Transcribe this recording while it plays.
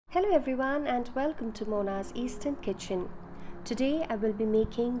Hello everyone and welcome to Mona's Eastern Kitchen. Today I will be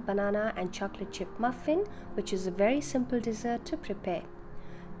making banana and chocolate chip muffin, which is a very simple dessert to prepare.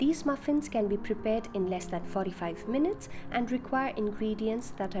 These muffins can be prepared in less than 45 minutes and require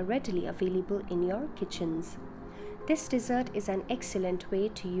ingredients that are readily available in your kitchens. This dessert is an excellent way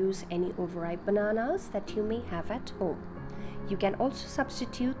to use any overripe bananas that you may have at home. You can also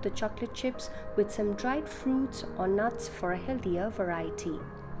substitute the chocolate chips with some dried fruits or nuts for a healthier variety.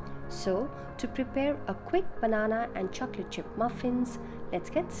 So, to prepare a quick banana and chocolate chip muffins, let's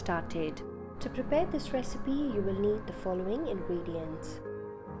get started. To prepare this recipe, you will need the following ingredients.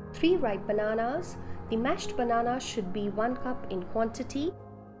 3 ripe bananas. The mashed banana should be 1 cup in quantity.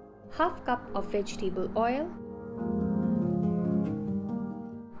 Half cup of vegetable oil.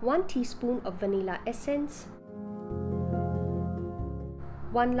 1 teaspoon of vanilla essence.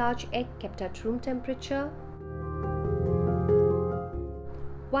 1 large egg kept at room temperature.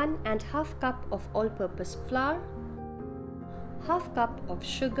 1½ cup of all-purpose flour, ½ cup of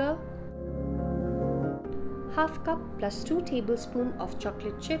sugar, ½ cup plus 2 tablespoons of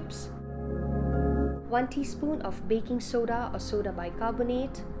chocolate chips, 1 teaspoon of baking soda or soda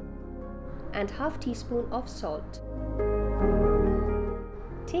bicarbonate, and ½ teaspoon of salt.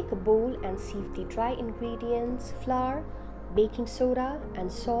 Take a bowl and sieve the dry ingredients, flour, baking soda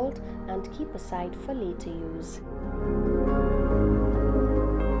and salt, and keep aside for later use.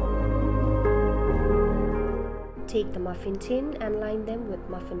 Take the muffin tin and line them with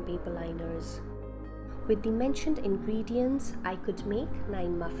muffin paper liners. With the mentioned ingredients, I could make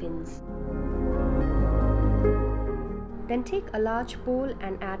 9 muffins. Then take a large bowl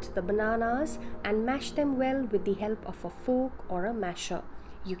and add the bananas and mash them well with the help of a fork or a masher.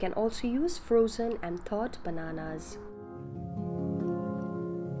 You can also use frozen and thawed bananas.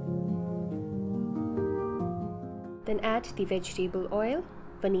 Then add the vegetable oil,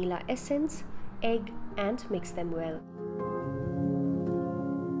 vanilla essence, egg, and mix them well.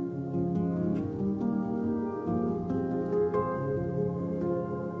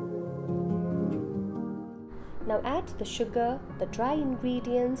 Now add the sugar, the dry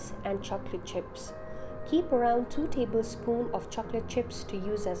ingredients, and chocolate chips. Keep around 2 tablespoons of chocolate chips to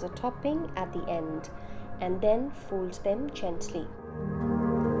use as a topping at the end, and then fold them gently.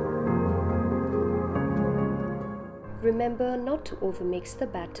 Remember not to overmix the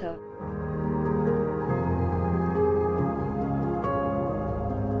batter.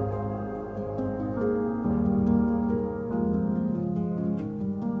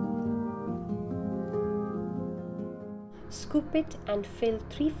 Scoop it and fill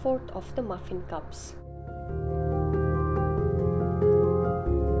 3/4 of the muffin cups.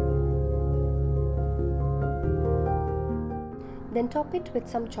 Then top it with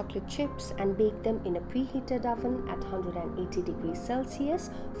some chocolate chips and bake them in a preheated oven at 180 degrees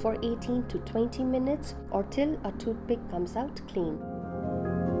Celsius for 18 to 20 minutes or till a toothpick comes out clean.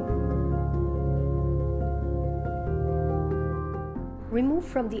 Remove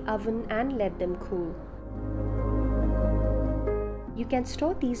from the oven and let them cool. You can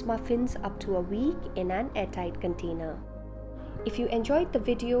store these muffins up to a week in an airtight container. If you enjoyed the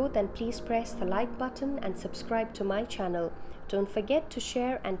video, then please press the like button and subscribe to my channel. Don't forget to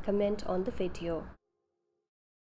share and comment on the video.